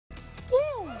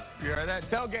You heard that?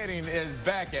 Tailgating is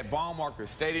back at Baum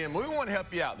Stadium. We want to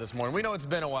help you out this morning. We know it's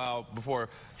been a while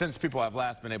since people have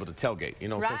last been able to tailgate. You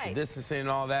know, social distancing and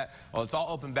all that. Well, it's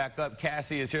all open back up.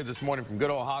 Cassie is here this morning from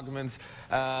good old Hogman's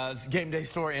game day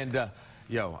store. And,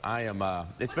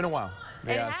 it's been a while.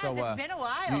 Yeah, it's been a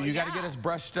while. You got to get us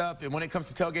brushed up. And when it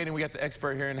comes to tailgating, we got the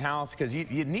expert here in the house because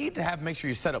you need to make sure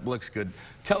your setup looks good.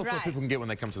 Tell us what people can get when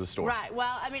they come to the store. Right.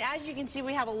 Well, I mean, as you can see,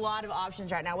 we have a lot of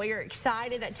options right now. We are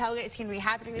excited that tailgate's going to be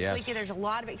happening this weekend. There's a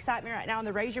lot of excitement right now in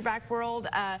the Razorback world.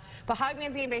 But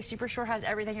Hogman's Game Day Superstore has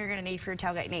everything you're going to need for your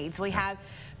tailgate needs. We have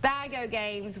Bago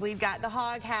games. We've got the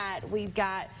hog hat. We've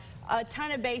got a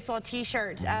ton of baseball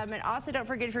T-shirts, and also don't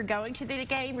forget, if you're going to the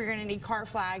game, you're going to need car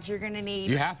flags. You're going to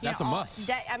need that's a must.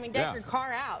 Deck your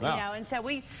car out, you know. And so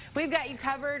we've got you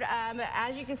covered.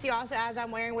 As you can see, also as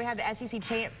I'm wearing, we have the SEC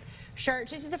champ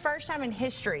shirts. This is the first time in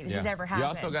history this has ever happened. You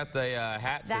also got the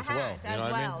hats as well. You know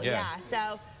what I mean? Yeah.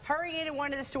 So hurry into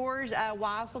one of the stores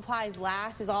while supplies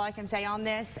last is all I can say on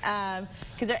this,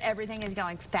 because everything is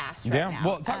going fast right now.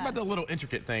 Well, talk about the little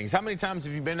intricate things. How many times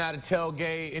have you been at a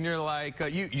tailgate and you're like,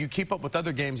 you keep up with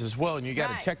other games as well, and you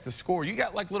got to check the score. You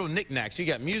got like little knickknacks. You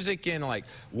got music and like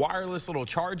wireless little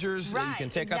chargers that you can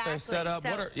take out there and set up.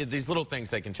 So, what are these little things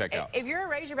they can check out? If you're a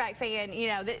Razorback fan, you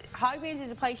know, Hogman's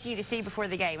is a place you need to see before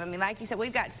the game. I mean, like you said,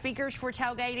 we've got speakers for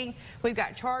tailgating. We've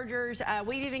got chargers.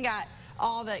 We've even got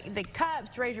all the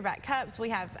cups, Razorback cups. We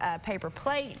have paper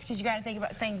plates, because you got to think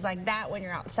about things like that when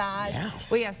you're outside. Yes.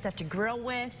 We have stuff to grill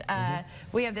with.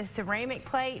 We have this ceramic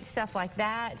plate, stuff like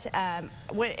that.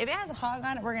 If it has a hog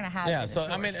on it, we're going to have it. Yeah, so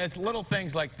I mean, it's little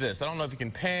things like this. I don't know if you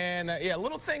can pan.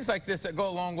 Little things like this that go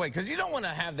a long way, because you don't want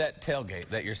to have that tailgate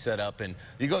that you're set up and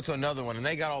you go to another one and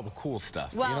they got all the cool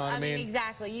stuff. Well, you know what I mean?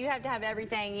 Exactly. You have to have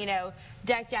everything, you know,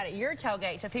 decked out at your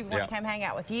tailgate so people want to come hang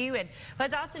out with you. And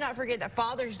let's also not forget that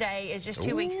Father's Day is just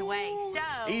 2 weeks away.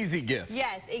 So easy gift.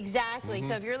 Yes, exactly.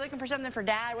 So if you're looking for something for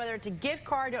Dad, whether it's a gift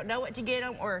card, don't know what to get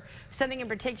him, or something in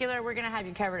particular, we're going to have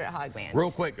you covered at Hogman's.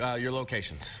 Real quick, your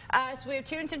locations. So we have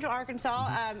 2 in Central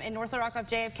Arkansas, in North Little Rock off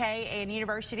JFK and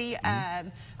University,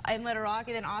 in Little Rock,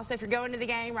 and then also if you're going to the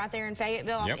game, right there in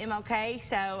Fayetteville on MLK.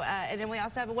 So and then we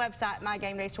also have a website,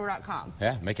 mygamedaystore.com.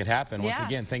 Yeah, make it happen. Once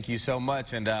again, thank you so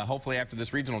much, and hopefully after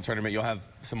this regional tournament you'll have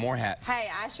some more hats. Hey,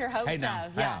 I sure hope so.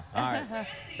 Yeah. All right.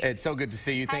 It's so good to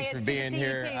see you. Thanks for being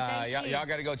here. Y'all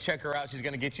got to go check her out. She's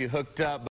going to get you hooked up.